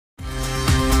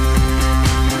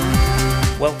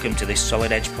Welcome to this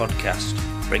Solid Edge podcast,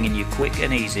 bringing you quick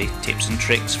and easy tips and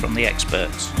tricks from the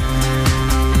experts.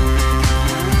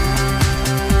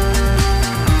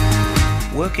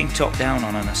 Working top down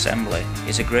on an assembly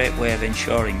is a great way of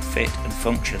ensuring fit and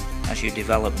function as you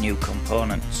develop new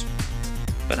components.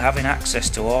 But having access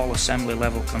to all assembly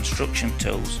level construction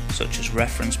tools such as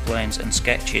reference planes and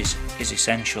sketches is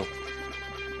essential.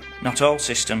 Not all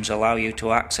systems allow you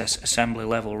to access assembly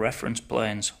level reference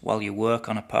planes while you work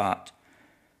on a part.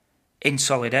 In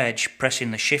Solid Edge, pressing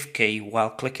the Shift key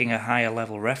while clicking a higher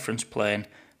level reference plane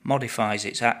modifies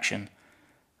its action,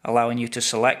 allowing you to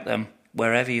select them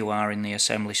wherever you are in the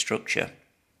assembly structure.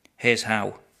 Here's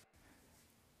how.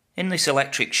 In this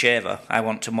electric shaver, I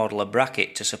want to model a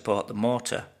bracket to support the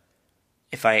motor.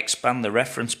 If I expand the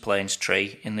reference planes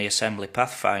tree in the assembly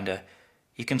pathfinder,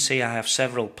 you can see I have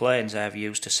several planes I have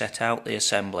used to set out the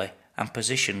assembly and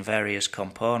position various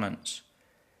components.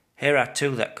 Here are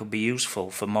two that could be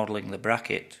useful for modelling the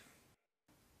bracket.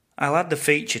 I'll add the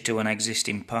feature to an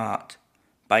existing part.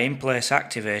 By in-place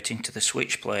activating to the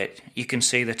switch plate, you can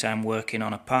see that I'm working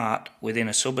on a part within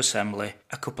a subassembly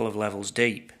a couple of levels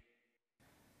deep.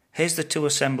 Here's the two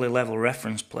assembly level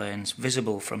reference planes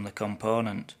visible from the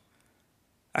component.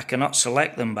 I cannot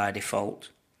select them by default,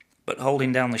 but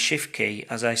holding down the Shift key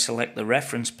as I select the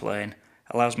reference plane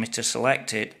allows me to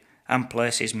select it and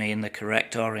places me in the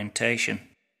correct orientation.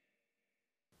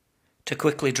 To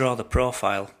quickly draw the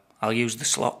profile, I'll use the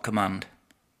slot command.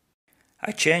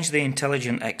 I change the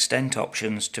intelligent extent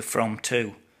options to from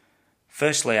to.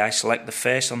 Firstly, I select the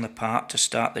face on the part to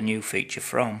start the new feature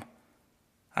from,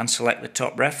 and select the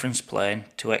top reference plane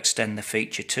to extend the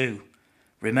feature to,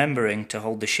 remembering to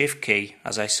hold the Shift key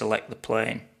as I select the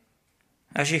plane.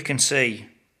 As you can see,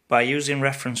 by using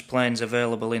reference planes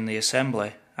available in the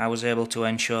assembly, I was able to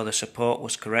ensure the support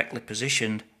was correctly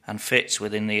positioned and fits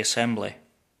within the assembly.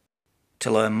 To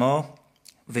learn more,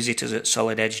 visit us at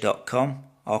solidedge.com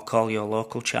or call your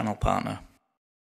local channel partner.